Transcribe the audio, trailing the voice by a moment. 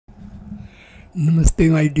Namaste,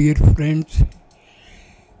 my dear friends.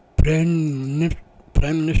 Prime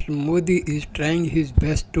Minister Modi is trying his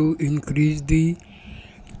best to increase the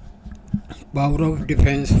power of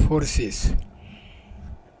defense forces.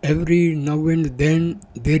 Every now and then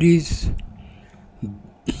there is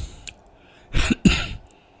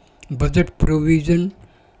budget provision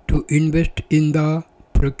to invest in the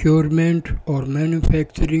procurement or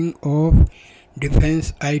manufacturing of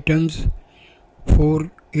defense items for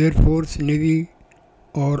Air Force, Navy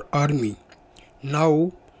or Army.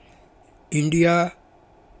 Now, India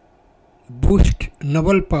boost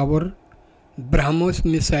naval power. BrahMos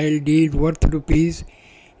missile deal worth rupees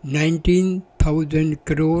 19,000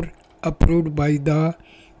 crore approved by the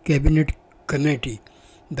Cabinet Committee.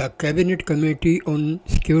 The Cabinet Committee on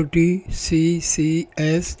Security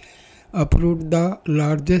 (CCS) approved the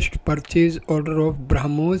largest purchase order of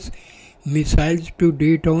BrahMos missiles to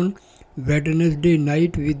date on Wednesday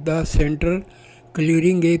night, with the centre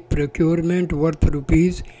clearing a procurement worth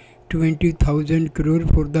rupees 20,000 crore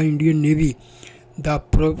for the Indian Navy. The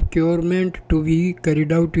procurement, to be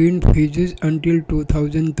carried out in phases until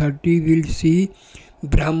 2030, will see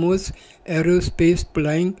BrahMos Aerospace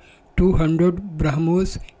flying 200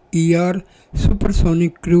 BrahMos ER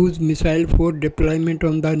supersonic cruise missile for deployment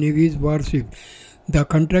on the Navy's warship. The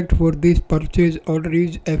contract for this purchase order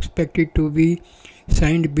is expected to be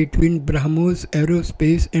signed between BrahMos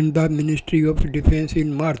Aerospace and the Ministry of Defence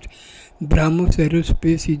in March. BrahMos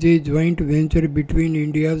Aerospace is a joint venture between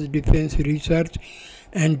India's Defence Research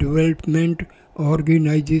and Development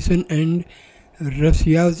Organization and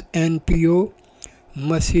Russia's NPO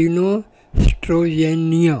Masino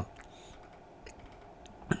Stroyenia.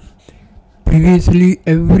 Previously,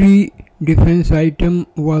 every defense item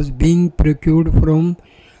was being procured from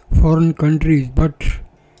foreign countries, but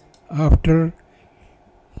after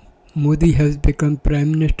Modi has become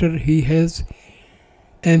Prime Minister, he has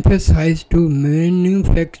emphasized to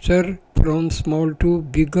manufacture from small to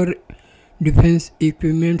bigger defense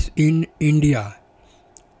equipments in India.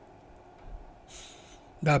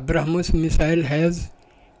 The BrahMos missile has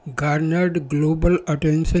garnered global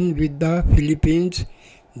attention, with the Philippines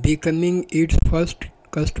becoming its first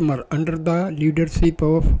customer. Under the leadership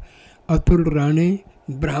of Atul Rane,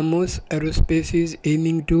 BrahMos Aerospace is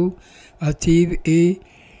aiming to achieve a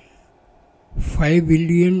 $5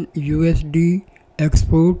 billion USD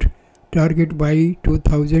export target by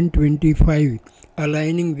 2025,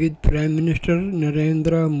 aligning with Prime Minister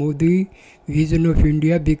Narendra Modi's vision of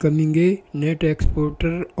India becoming a net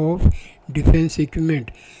exporter of defense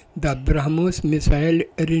equipment. The BrahMos missile,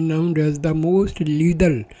 renowned as the most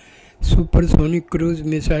lethal supersonic cruise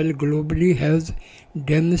missile globally, has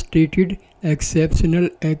demonstrated exceptional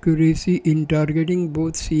accuracy in targeting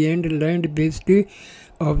both sea and land-based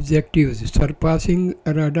objectives, surpassing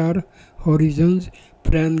radar horizons.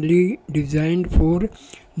 Primarily designed for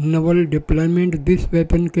naval deployment, this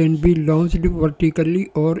weapon can be launched vertically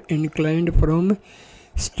or inclined from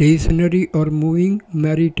stationary or moving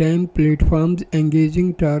maritime platforms,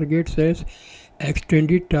 engaging targets as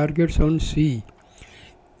extended targets on sea.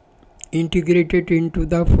 Integrated into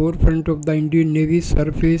the forefront of the Indian Navy's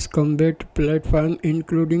surface combat platform,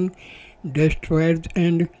 including destroyers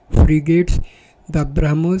and frigates, the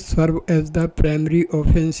BrahMos serve as the primary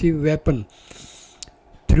offensive weapon.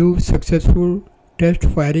 Through successful test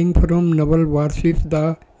firing from naval warships,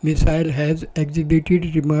 the missile has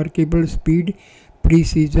exhibited remarkable speed,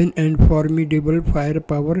 precision and formidable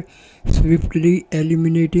firepower, swiftly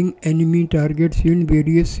eliminating enemy targets in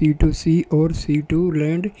various sea-to-sea or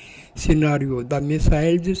sea-to-land scenarios. The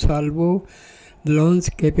missile's salvo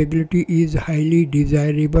launch capability is highly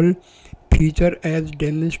desirable feature, as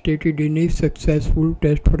demonstrated in a successful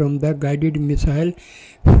test from the guided missile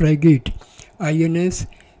frigate INS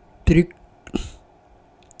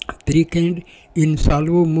Threatened. In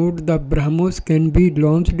salvo mode, the BrahMos can be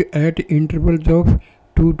launched at intervals of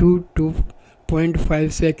 2 to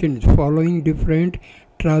 2.5 seconds following different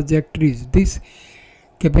trajectories. This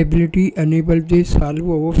capability enables a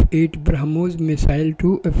salvo of 8 BrahMos missiles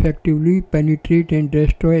to effectively penetrate and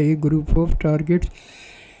destroy a group of targets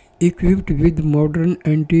equipped with modern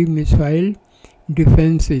anti-missile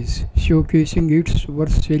defenses, showcasing its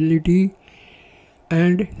versatility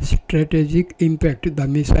and strategic impact. The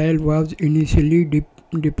missile was initially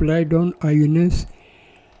deployed on INS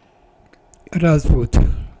Rajput.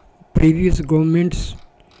 Previous governments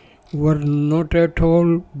were not at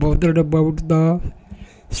all bothered about the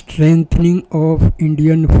strengthening of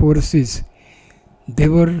Indian forces. They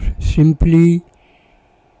were simply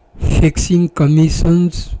fixing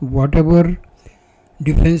commissions. Whatever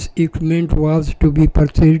defense equipment was to be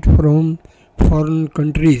purchased from foreign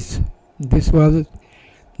countries, This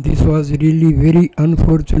was really very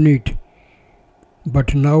unfortunate.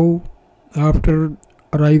 But now, after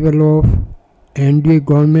arrival of NDA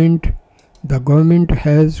government, the government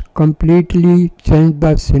has completely changed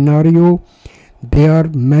the scenario. They are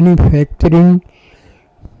manufacturing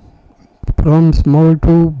from small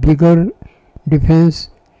to bigger defense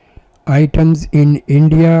items in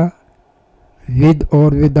India with or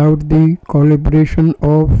without the collaboration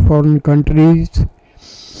of foreign countries.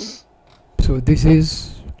 So this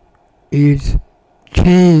is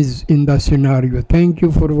change in the scenario. Thank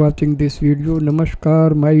you for watching this video.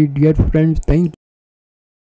 Namaskar, my dear friends. Thank you.